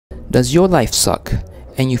Does your life suck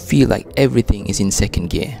and you feel like everything is in second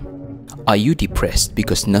gear? Are you depressed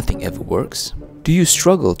because nothing ever works? Do you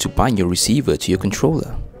struggle to bind your receiver to your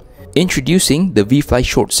controller? Introducing the Vifly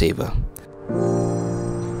ShortSaver.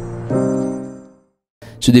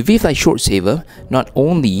 So the Vifly ShortSaver not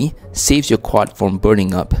only saves your quad from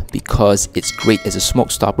burning up because it's great as a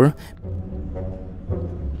smoke stopper,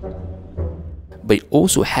 but it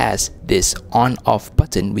also has this on-off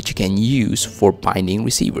button which you can use for binding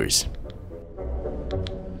receivers.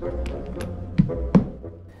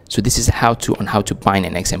 So this is how to bind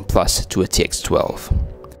an XM Plus to a TX12.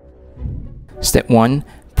 Step 1.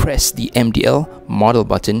 Press the MDL model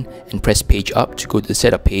button and press page up to go to the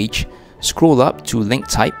setup page. Scroll up to link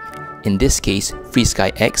type, in this case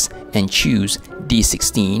Frsky X, and choose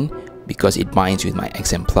D16 because it binds with my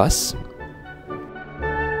XM Plus.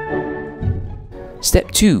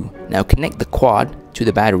 Step 2. Now connect the quad to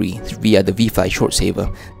the battery via the Vifly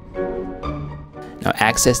ShortSaver. Now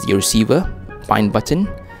access your receiver bind button.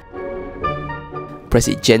 Press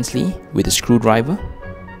it gently with a screwdriver.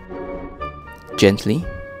 Gently.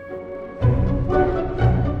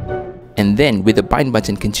 And then with the bind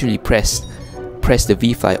button continually press the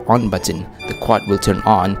Vifly on button. The quad will turn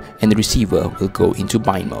on and the receiver will go into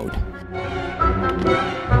bind mode.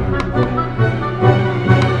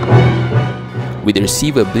 With the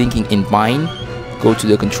receiver blinking in bind, go to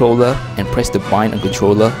the controller and press the bind on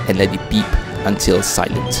controller and let it beep until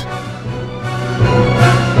silent.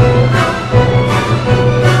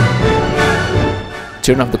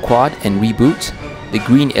 Turn off the quad and reboot. The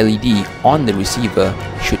green LED on the receiver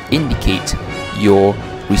should indicate your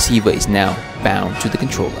receiver is now bound to the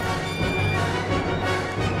controller.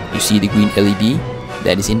 You see the green LED?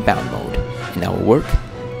 That is in bound mode, and our work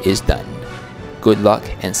is done. Good luck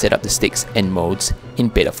and set up the sticks and modes in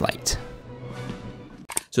Betaflight.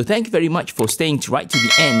 So thank you very much for staying right to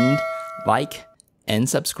the end. Like and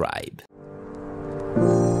subscribe.